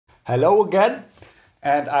Hello again,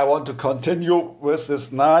 and I want to continue with this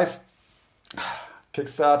nice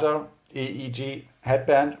Kickstarter EEG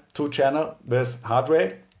headband 2-channel with heart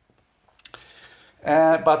rate.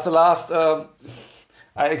 But the last, I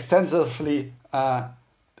extensively, where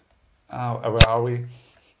are we?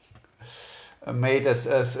 Made as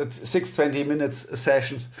 6 20-minute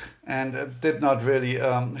sessions, and it did not really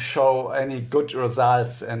show any good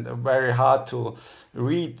results, and very hard to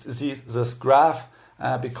read this graph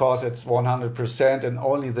because it's 100%, and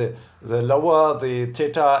only the lower the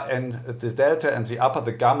theta and the delta and the upper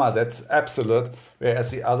the gamma, that's absolute, whereas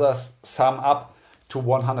the others sum up to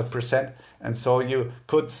 100%. And so you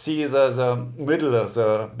could see the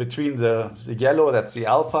middle, between the yellow, that's the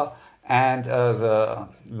alpha, and the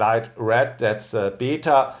light red, that's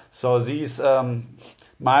beta. So these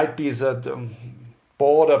might be the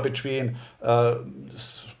border between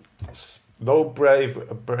low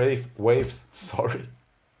brave waves. Sorry,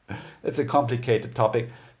 it's a complicated topic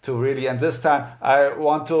to really. And this time I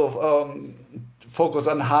want to focus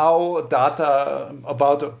on how data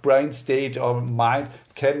about a brain state or mind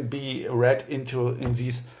can be read in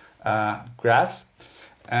these graphs,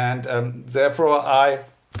 and therefore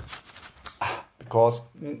because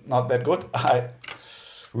not that good, I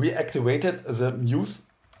reactivated the Muse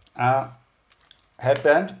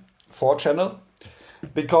headband 4-channel,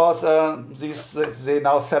 because they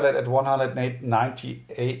now sell it at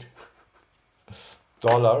 $198,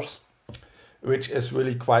 which is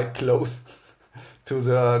really quite close to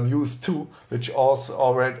the Muse 2, which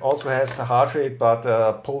also has a heart rate but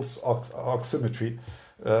pulse oximetry,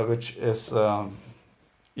 which is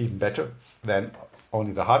even better than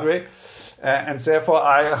only the heart rate. And therefore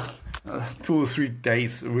I 2 or 3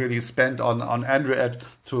 days really spent on Android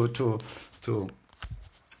to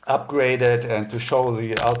upgrade it and to show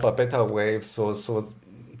the alpha beta waves, so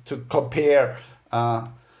to compare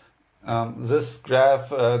this graph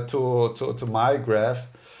to my graphs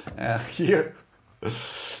here.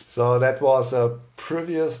 So that was a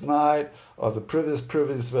previous night, or the previous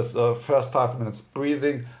with the first 5 minutes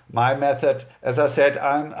breathing. My method, as I said,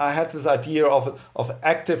 I had this idea of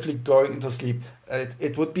actively going into sleep.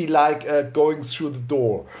 It would be like going through the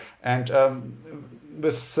door, and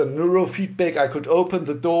with the neurofeedback I could open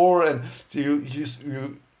the door, and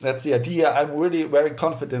that's the idea. I'm really very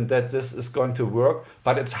confident that this is going to work,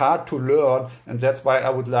 but it's hard to learn, and that's why I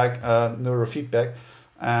would like neurofeedback.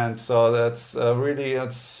 And so that's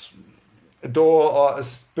it's a door or a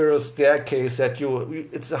spiral staircase that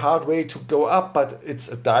it's a hard way to go up, but it's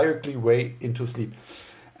a directly way into sleep.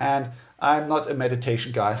 And I'm not a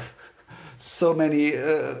meditation guy. So many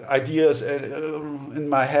ideas in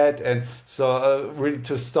my head, and so really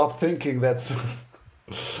to stop thinking, that's a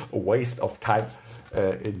waste of time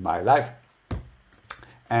in my life.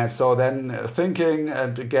 And so then thinking,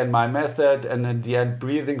 and again my method, and in the end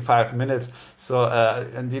breathing 5 minutes. So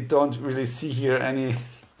and you don't really see here any.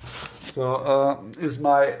 So is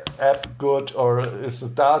my app good, or is the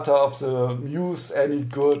data of the Muse any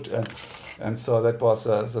good? And so that was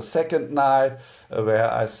the second night where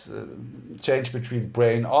I changed between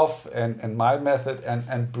brain off and my method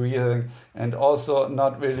and breathing, and also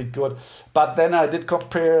not really good. But then I did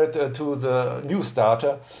compare it to the new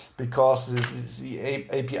starter, because the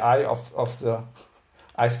API of the,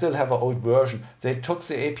 I still have an old version. They took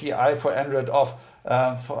the API for Android off,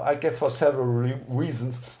 I guess for several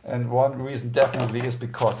reasons, and one reason definitely is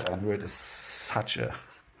because Android is sucks.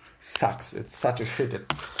 It's such a shit.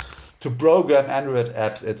 To program Android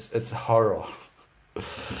apps, it's horror.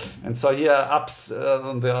 And so here up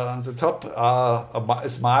on the top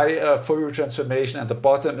is my Fourier transformation, and the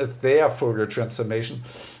bottom is their Fourier transformation,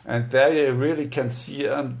 and there you really can see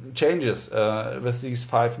changes with these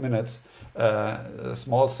 5 minutes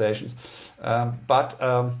small sessions. But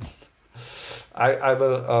I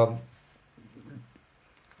will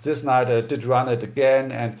this night I did run it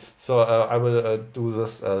again, and so I will do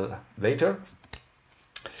this later.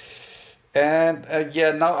 And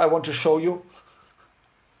yeah, now I want to show you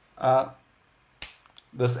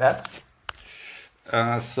this app.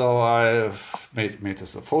 So I made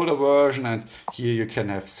this a folder version, and here you can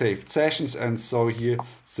have saved sessions. And so here,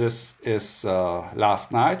 this is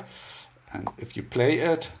last night, and if you play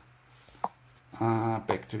it,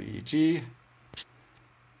 back to EEG,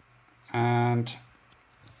 and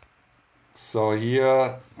so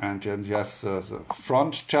here, and then you have the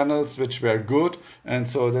front channels, which were good, and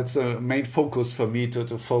so that's the main focus for me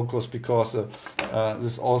to focus, because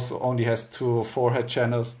this also only has 2 forehead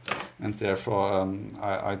channels, and therefore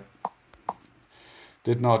I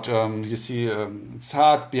did not, you see, it's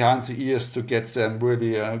hard behind the ears to get them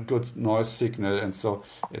really a good noise signal, and so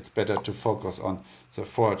it's better to focus on the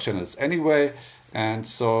 4 channels anyway. And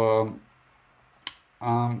so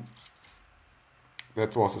that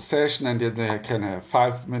was a session, and then they can have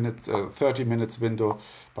 5 minutes, 30 minutes window,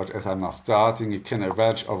 but as I'm now starting, you can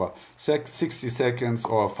arrange over 60 seconds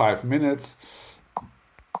or 5 minutes.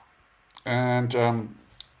 And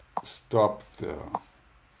stop the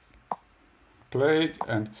play,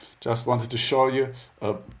 and just wanted to show you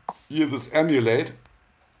here this emulate.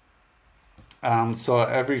 So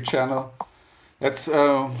every channel, that's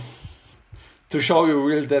to show you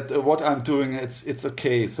really that what I'm doing, it's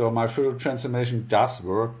okay. So my Fourier transformation does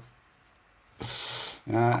work,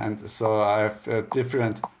 and so I have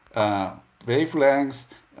different wavelengths.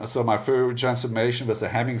 So my Fourier transformation with the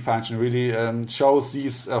Hamming function really shows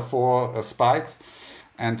these 4 spikes.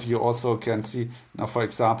 And you also can see, now for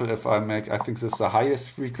example, if I make, I think this is the highest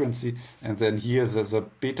frequency, and then here there's a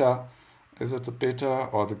beta, is it the beta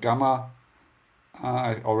or the gamma?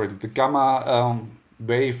 The gamma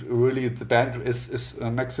wave, really the band is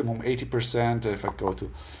a maximum 80%. If I go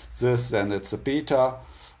to this, then it's a beta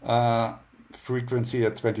frequency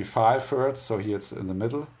at 25 Hertz, so here it's in the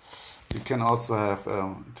middle. You can also have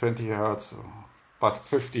 20 Hertz, but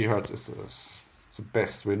 50 Hertz is the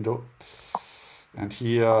best window. And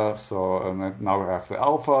here, so now we have the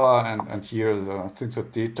alpha, and here I think the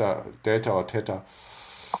delta or theta.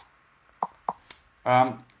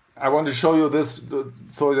 I want to show you this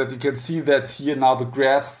so that you can see that here now the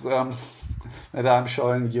graphs that I'm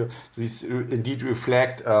showing you, these indeed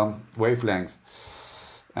reflect wavelengths.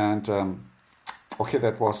 And okay,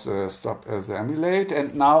 that was stop as the emulate,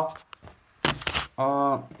 and now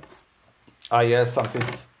yes, something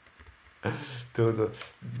to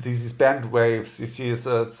these band waves. You see,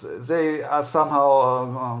 they are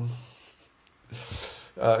somehow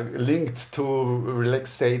linked to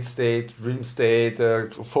relaxed state, dream state,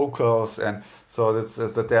 focus, and so that's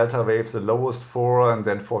the delta waves, the lowest 4, and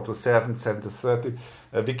then 4 to 7, 7 to 30.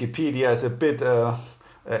 Wikipedia is a bit.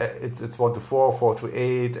 It's 1 to 4, 4 to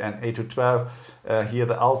 8, and 8 to 12. Here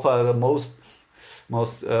the alpha, the most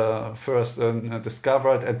first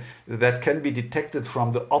discovered, and that can be detected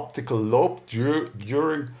from the optical lobe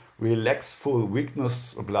during relaxful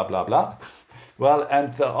weakness, blah blah blah. Well,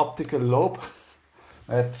 and the optical lobe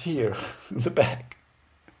here in the back,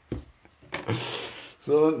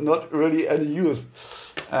 so not really any use.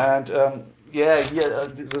 And yeah, here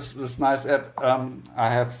this nice app. I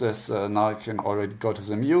have this now. You can already go to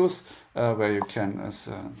the Muse, where you can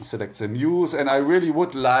select the Muse, and I really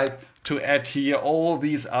would like to add here all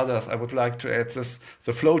these others. I would like to add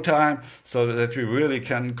the Flowtime, so that we really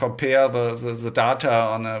can compare the data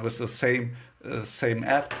on with the same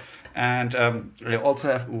app. And I also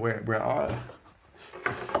have where are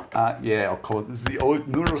yeah, of course, the old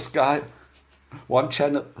Neurosky 1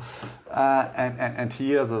 channel, and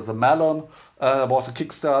here the Melon was a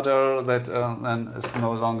Kickstarter that then is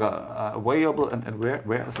no longer available. And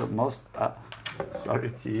where is the most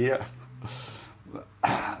sorry, here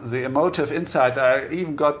the Emotive Insight. I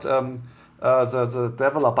even got the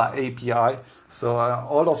developer API, so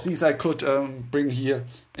all of these I could bring here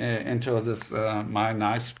into this my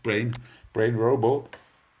nice brain robo.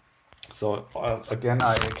 So again,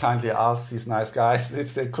 I kindly asked these nice guys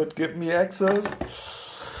if they could give me access,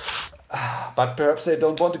 but perhaps they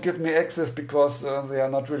don't want to give me access because they are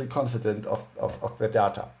not really confident of their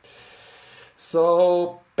data.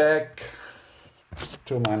 So back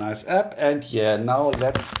to my nice app, and yeah, now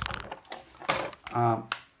let's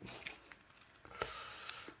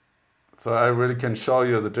so I really can show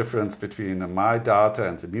you the difference between my data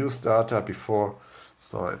and the Muse data before.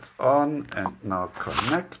 So it's on, and now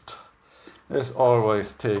connect. This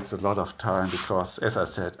always takes a lot of time because, as I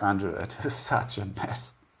said, Android is such a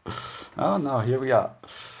mess. Oh no, here we are.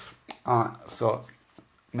 So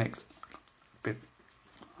make a bit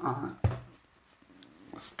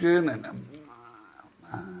skin, and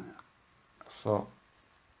so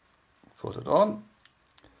put it on.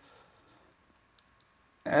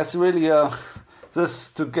 It's really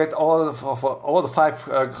this to get all the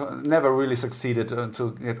 5 never really succeeded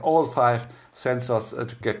to get all 5 sensors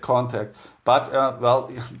to get contact. But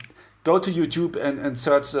well, go to YouTube and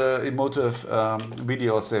search emotive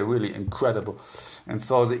videos. They're really incredible. And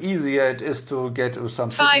so the easier it is to get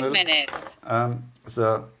some 5 signal. minutes.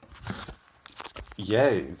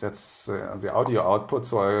 Yay, that's the audio output.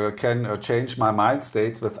 So I can change my mind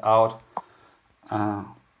state without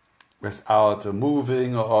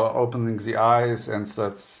moving or opening the eyes, and so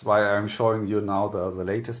that's why I'm showing you now the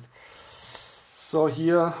latest. So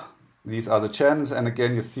here, these are the channels, and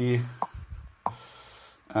again you see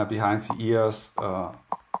behind the ears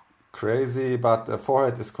crazy, but the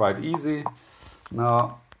forehead is quite easy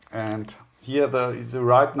now. And here the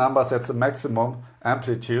right number sets the maximum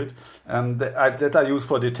amplitude, and that I use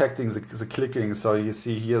for detecting the clicking. So you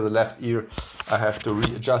see here the left ear I have to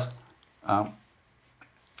readjust.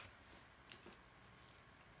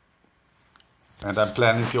 And I'm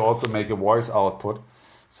planning to also make a voice output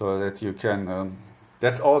so that you can,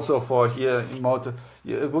 that's also for here emote.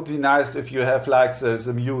 It would be nice if you have like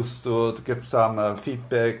the Muse to give some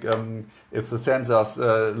feedback if the sensors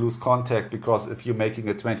lose contact, because if you're making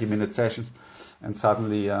a 20-minute sessions and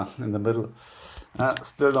suddenly in the middle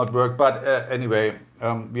still not work. But anyway,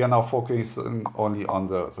 we are now focusing only on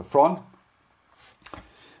the front.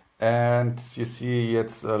 And you see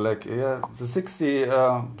it's like the 60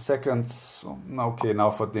 seconds. Okay,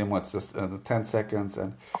 now for demo it's just 10 seconds.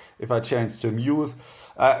 And if I change to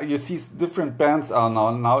Muse, you see different bands are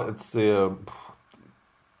now. Now it's the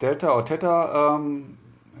delta or theta.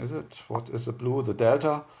 Is it? What is the blue? The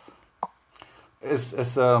delta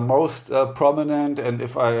is most prominent. And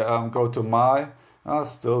if I go to my,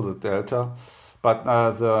 still the delta. But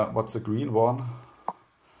what's the green one?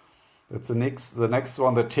 It's the next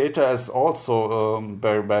one. The theta is also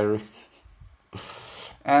very.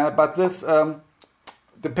 But this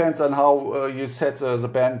depends on how you set the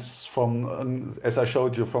bands from, as I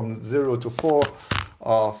showed you, from 0 to 4,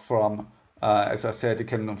 or from, as I said, it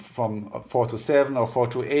can from 4 to 7 or 4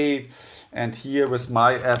 to 8. And here with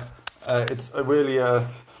my app, it's really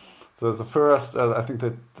so the first, I think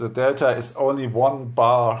that the delta is only 1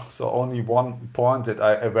 bar, so only 1 point that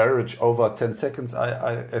I average over 10 seconds,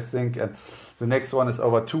 I think, and the next one is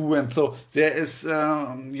over 2, and so there is,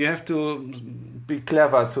 you have to be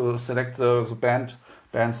clever to select the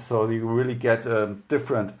bands so you really get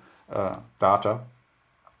different data.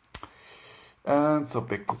 And so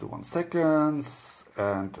back to the 1 second,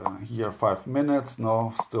 and here 5 minutes,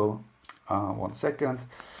 no, still 1 second,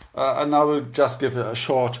 and I will just give it a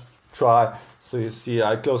short try. So you see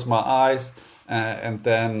I close my eyes and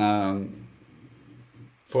then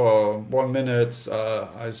for 1 minute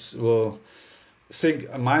I will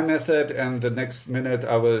think my method, and the next minute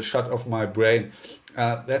I will shut off my brain.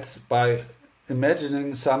 That's by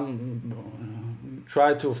imagining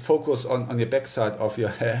try to focus on your backside of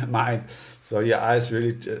your mind, so your eyes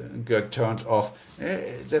really get turned off.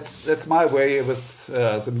 That's my way with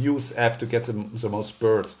the Muse app to get the most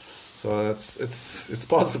birds. So it's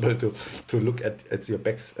possible to look at your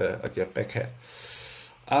back head.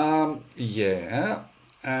 Yeah,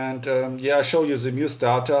 and yeah, I show you the Muse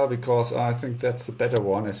data because I think that's the better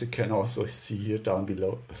one, as you can also see here down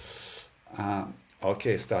below.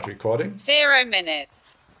 Okay, start recording. 0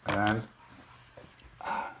 minutes. And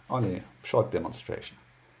only a short demonstration.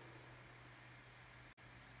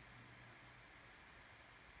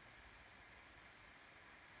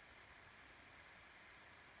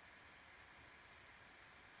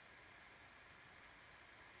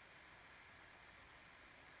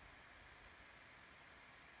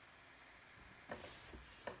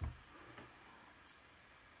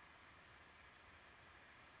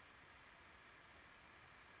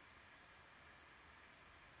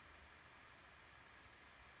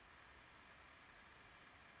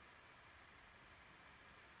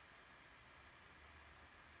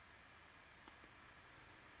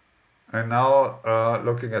 And now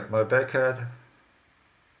looking at my back head.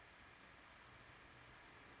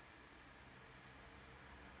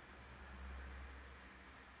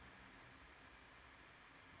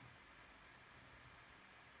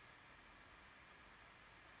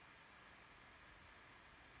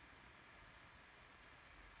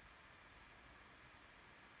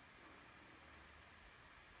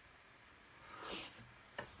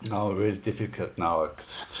 Now really difficult now at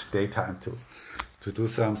daytime to do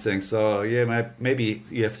something. So yeah, maybe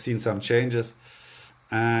you have seen some changes,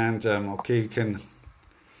 and okay, you can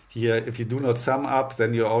here, if you do not sum up,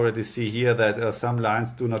 then you already see here that some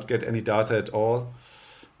lines do not get any data at all,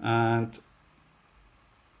 and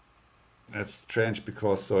that's strange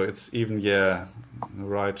because so it's even, yeah,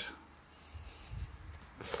 right.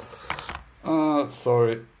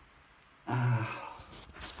 Sorry.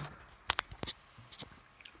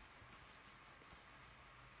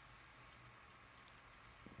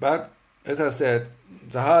 But as I said,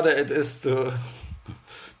 the harder it is to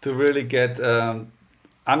really get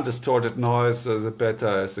undistorted noise, the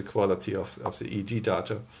better is the quality of the EEG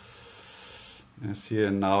data. As here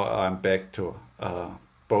now I'm back to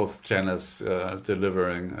both channels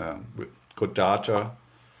delivering good data,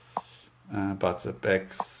 but the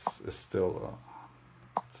backs is still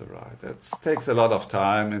It's alright. It takes a lot of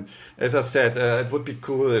time, and as I said, it would be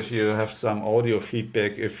cool if you have some audio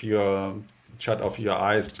feedback if you shut off your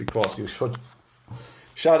eyes, because you should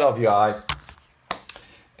shut off your eyes.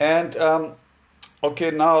 And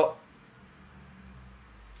okay, now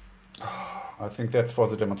I think that's for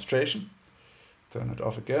the demonstration. Turn it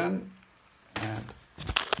off again and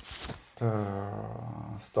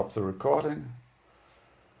stop the recording.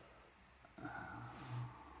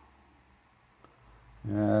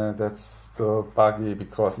 Yeah, that's still buggy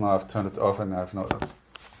because now I've turned it off and I've not.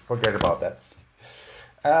 Forget about that.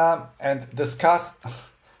 And discuss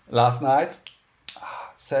last night's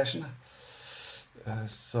session.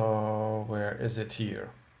 So where is it here?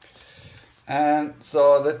 And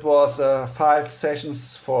so that was 5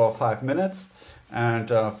 sessions for 5 minutes. And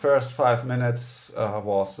first 5 minutes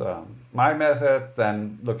was my method,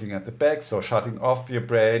 then looking at the back, so shutting off your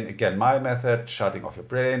brain, again my method, shutting off your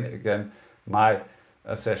brain, again my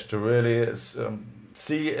session to really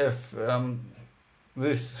see if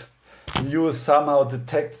this Muse somehow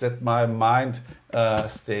detects that my mind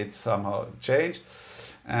state somehow changed.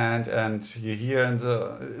 And you hear in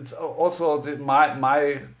it's also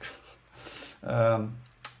my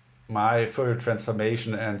Fourier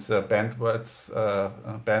transformation and the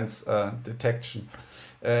band's detection.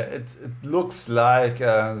 It looks like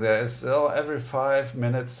there is every 5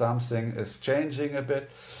 minutes something is changing a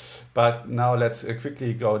bit, but now let's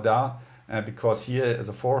quickly go down because here is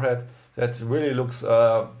the forehead that really looks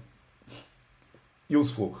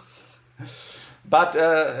useful. But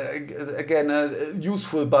again,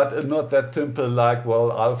 useful, but not that simple. Like,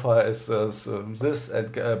 well, alpha is this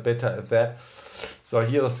and beta is that. So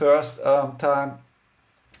here the first time,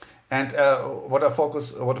 and what I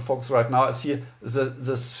focus right now is here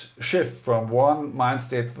the shift from one mind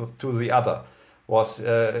state to the other was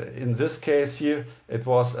in this case here it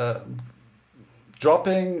was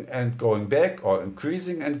dropping and going back, or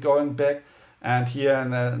increasing and going back, and here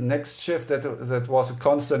in the next shift that was a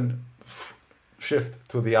constant shift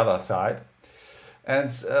to the other side. And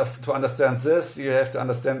to understand this, you have to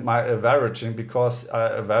understand my averaging, because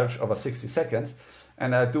I average over 60 seconds,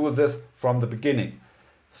 and I do this from the beginning.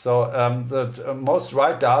 So the most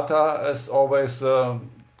right data is always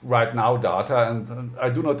right now data, and I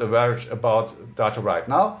do not average about data right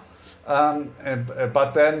now.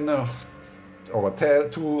 But then over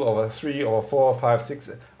 2, over 3, over 4, 5,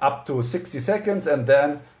 6, up to 60 seconds, and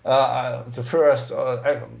then the first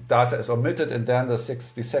data is omitted, and then the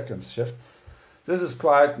 60 seconds shift. This is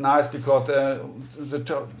quite nice because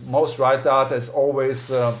the most right data is always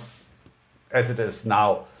as it is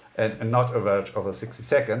now, and not average over 60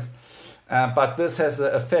 seconds. But this has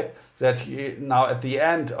the effect that now at the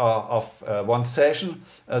end of one session,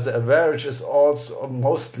 the average is also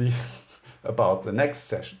mostly about the next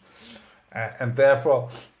session. And therefore,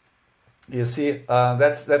 you see,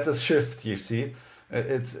 that's a shift, you see.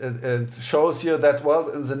 It shows you that, well,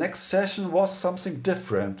 in the next session was something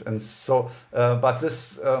different. And so, but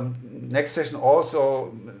this next session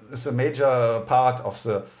also is a major part of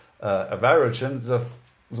the averaging, the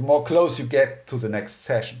more close you get to the next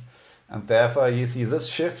session. And therefore, you see this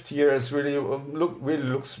shift here is really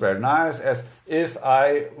looks very nice, as if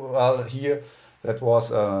here that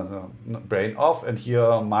was brain off, and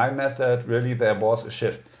here my method, really there was a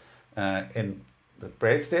shift in the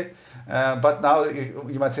brain state. But now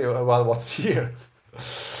you might say, well, what's here?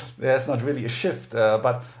 There's not really a shift,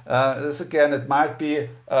 but this again, it might be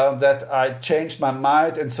that I changed my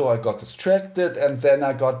mind, and so I got distracted, and then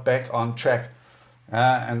I got back on track.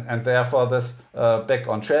 And therefore this back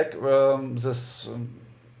on track, this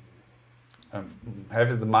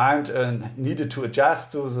having the mind needed to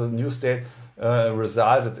adjust to the new state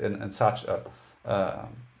resulted in such a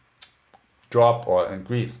drop or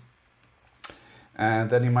increase. And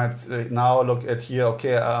then you might now look at here,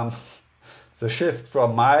 okay, the shift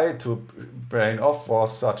from my to brain off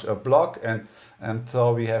was such a block, and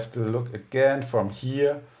so we have to look again from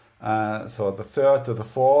here. So the third to the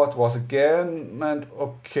fourth was again, and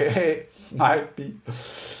okay, might be.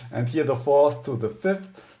 And here the fourth to the fifth,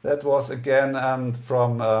 that was again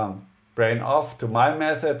from brain off to my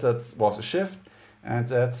method, that was a shift. And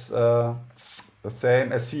that's the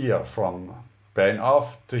same as here, from brain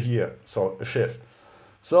off to here, so a shift.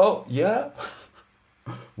 So yeah,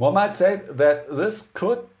 one might say that this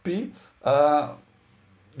could be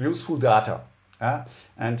useful data.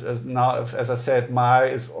 And now, as I said, my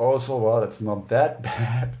is also, well, it's not that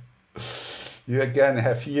bad. You again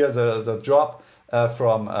have here the drop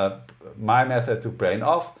from my method to brain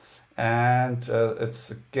off, and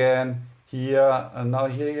it's again here, and now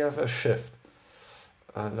here you have a shift.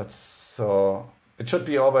 So it should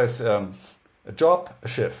be always a drop, a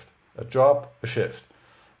shift, a drop, a shift.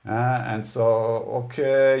 And so,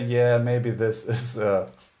 okay, yeah, maybe this is a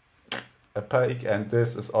peak and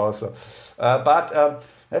this is also. But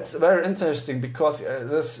that's very interesting because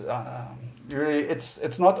this really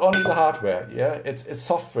it's not only the hardware, yeah, it's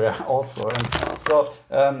software also. And so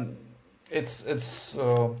it's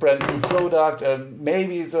a brand new product, and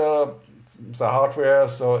maybe the hardware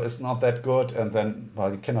so it's not that good, and then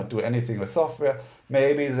well you cannot do anything with software.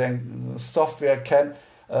 Maybe then software can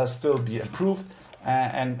still be improved.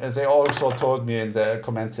 And they also told me in the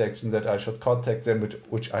comment section that I should contact them,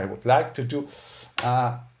 which I would like to do,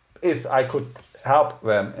 if I could help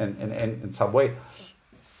them in some way.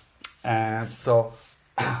 And so,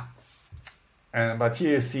 but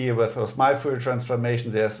here you see with my Fourier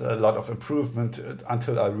transformation, there's a lot of improvement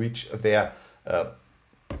until I reach their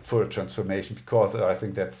Fourier transformation, because I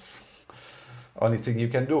think that's the only thing you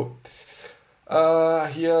can do.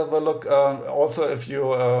 Here we look also if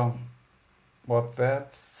you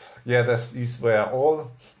these were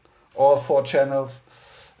all 4 channels,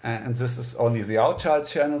 and this is only the outside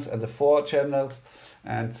channels and the 4 channels.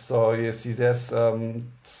 And so you see there's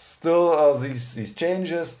still these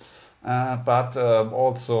changes, but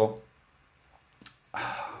also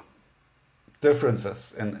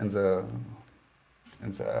differences in the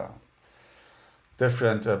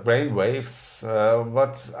different brain waves.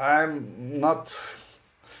 But I'm not.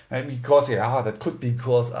 And because that could be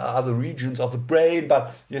because other regions of the brain,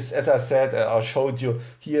 but yes, as I said, I showed you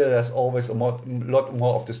here, there's always a lot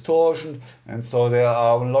more of distortion, and so there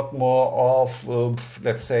are a lot more of,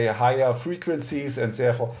 let's say, higher frequencies, and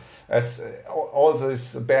therefore, as all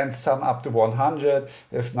these bands sum up to 100,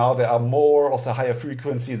 if now there are more of the higher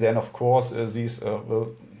frequency, then of course these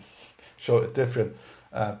will show a different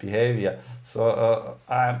behavior. So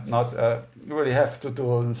I'm not, you really have to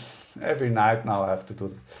do every night now. I have to do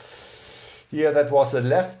this. Here that was the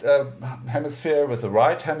left hemisphere with the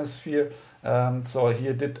right hemisphere. So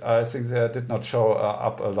here I think they did not show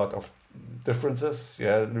up a lot of differences.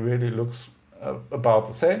 Yeah, it really looks about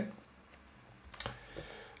the same.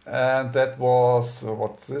 And that was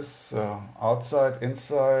what's this? Outside,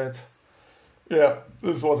 inside. Yeah,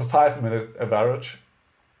 this was a 5-minute average.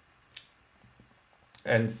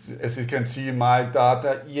 And as you can see, my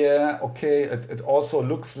data, yeah, okay, it also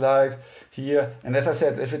looks like here. And as I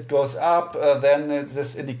said, if it goes up, then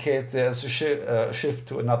this indicates there's a shift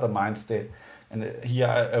to another mind state. And here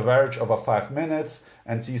I average over 5 minutes,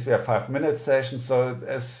 and these were 5-minute sessions. So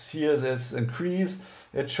as here this increase,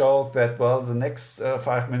 it showed that, well, the next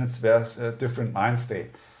 5 minutes was a different mind state.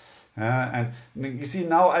 And you see,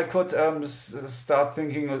 now I could start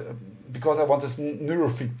thinking, because I want this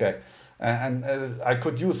neurofeedback. And I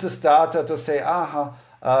could use this data to say,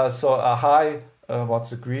 so a high,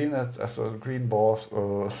 what's the green? So the green was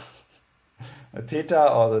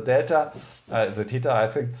theta or the delta, the theta, I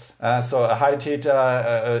think. So a high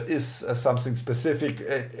theta is something specific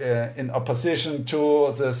in opposition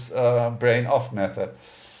to this brain off method.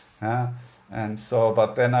 And so,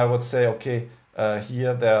 but then I would say, okay,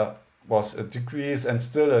 here there was a decrease, and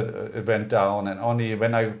still it went down, and only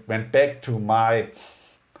when I went back to my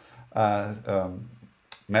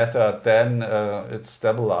method, then it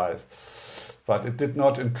stabilized, but it did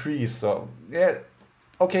not increase. So yeah,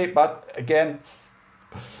 okay, but again,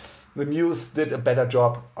 the Muse did a better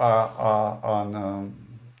job on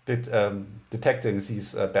detecting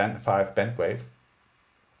these 5 band waves,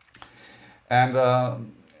 and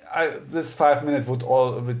this 5 minutes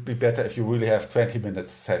would be better if you really have 20-minute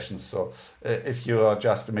sessions. So if you are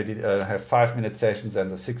just have 5-minute sessions, then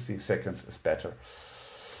the 60 seconds is better.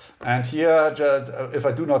 And here, if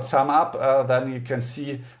I do not sum up, then you can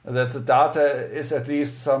see that the data is at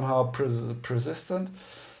least somehow persistent.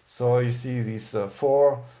 So you see these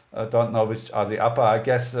 4, I don't know which are the upper. I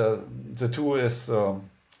guess the 2 is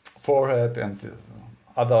forehead, and the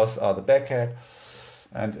others are the backhead.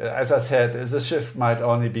 And as I said, the shift might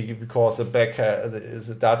only be because the backhead,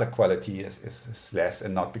 the data quality is less,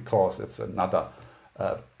 and not because it's another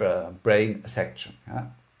brain section. Yeah?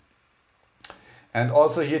 And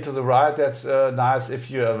also here to the right, that's nice.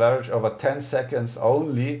 If you average over 10 seconds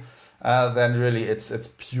only, then really it's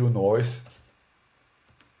pure noise.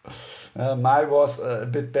 Mine was a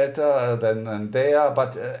bit better than there,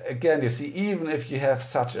 but again, you see, even if you have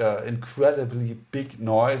such an incredibly big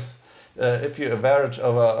noise, if you average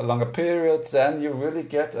over a longer period, then you really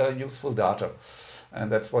get useful data.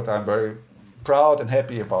 And that's what I'm very proud and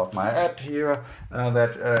happy about my app here,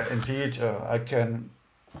 that indeed I can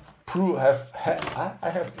I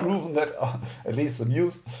have proven that at least the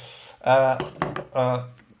Muse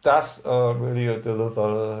does really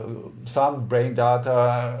deliver some brain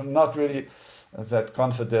data. I'm not really that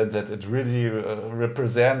confident that it really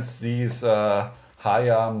represents these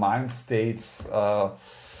higher mind states.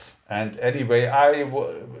 And anyway,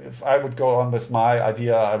 if I would go on with my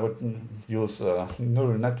idea, I would use a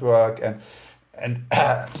neural network, and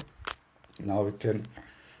now we can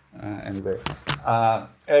anyway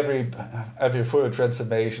every Fourier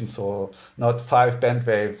transformation, so not 5 band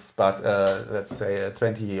waves, but let's say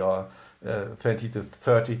 20 or 20 to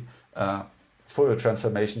 30 Fourier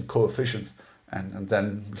transformation coefficients, and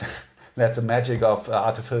then let the magic of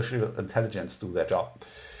artificial intelligence do their job.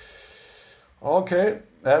 Okay,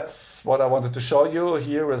 that's what I wanted to show you.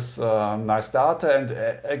 Here is nice data, and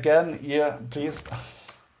again, here, please.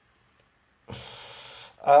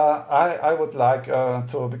 I would like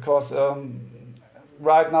to, because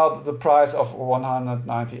right now the price of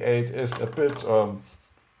 198 is a bit,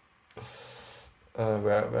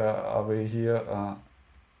 where are we here?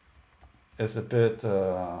 Is a bit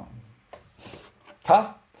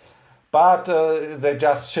tough, but they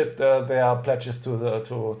just shipped their pledges to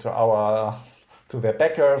their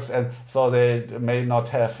backers, and so they may not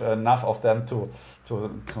have enough of them to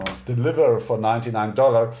deliver for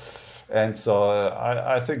 $99. And so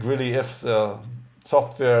I think really, if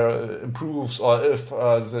software improves, or if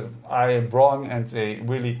I am wrong and they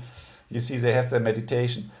really, you see, they have their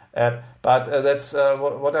meditation app, but that's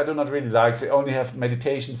what I do not really like. They only have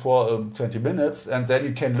meditation for 20 minutes, and then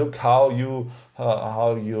you can look how you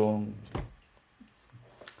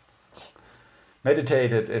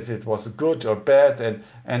meditated, if it was good or bad,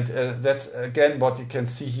 and that's again what you can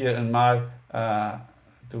see here in my.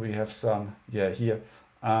 Do we have some? Yeah, here.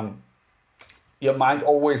 Your mind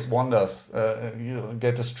always wanders. You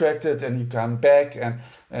get distracted and you come back, and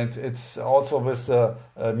it's also with the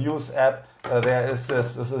Muse app. There is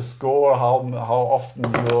this score how often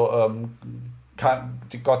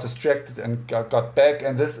you got distracted and got back,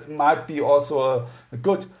 and this might be also a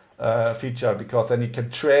good feature, because then you can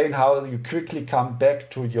train how you quickly come back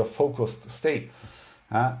to your focused state.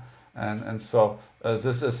 And so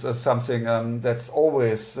this is something that's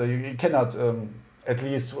always you cannot. At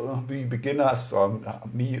least we beginners, or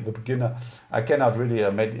me, the beginner, I cannot really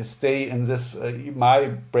stay in this my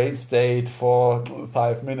brain state for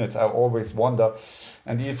 5 minutes. I always wander,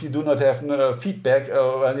 and if you do not have feedback,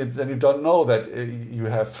 then you don't know that you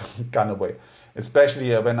have gone away.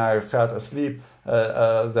 Especially when I felt asleep,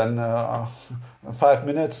 then 5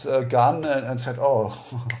 minutes gone, and said, "Oh,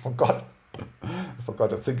 I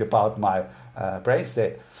forgot to think about my brain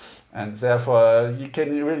state." And therefore, you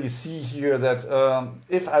can really see here that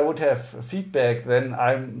if I would have feedback, then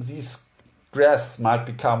these graphs might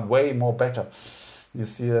become way more better. You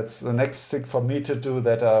see, that's the next thing for me to do,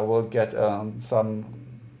 that I will get some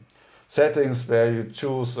settings where you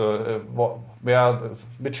choose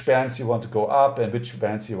which bands you want to go up and which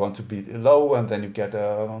bands you want to be low, and then you get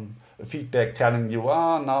feedback telling you,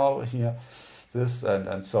 now here, this,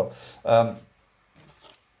 and so.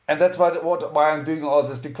 And that's why I'm doing all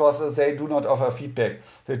this, because they do not offer feedback.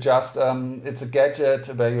 They just, it's a gadget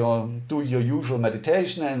where you do your usual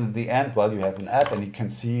meditation, and in the end, well, you have an app and you can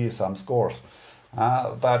see some scores.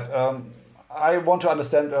 But I want to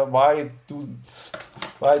understand why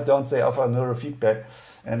don't they offer neurofeedback?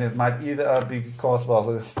 And it might either be because, well,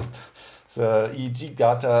 the EEG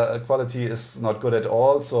data quality is not good at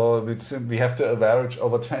all, so we have to average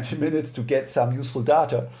over 20 minutes to get some useful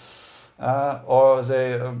data. Or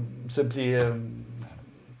they simply have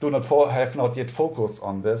not yet focused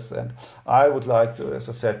on this. And I would like to, as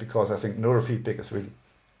I said, because I think neurofeedback is really,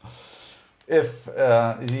 if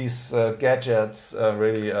these gadgets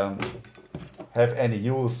really have any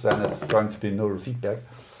use, then it's going to be neurofeedback.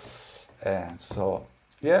 And so,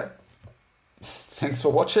 yeah, thanks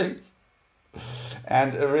for watching.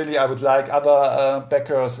 And really, I would like other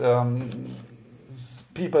backers,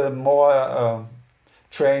 people more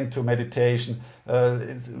trained to meditation.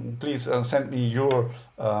 Please send me your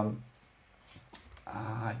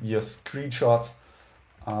screenshots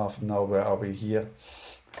of, now where are we here?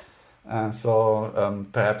 And so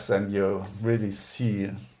perhaps then you really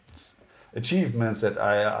see achievements that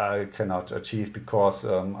I cannot achieve, because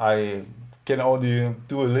I can only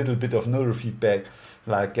do a little bit of neurofeedback,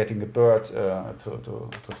 like getting a bird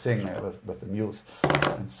to sing with the Muse.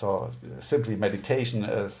 And so simply meditation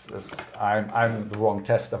is I'm the wrong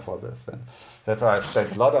tester for this, and that's why I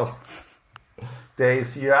spent a lot of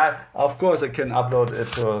days here. Of course I can upload it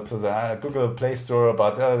to the Google Play Store,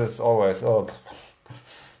 but there's always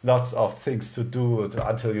lots of things to do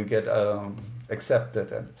until you get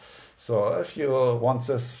accepted. And so if you want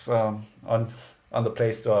this on the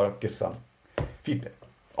Play Store, give some feedback.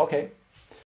 Okay.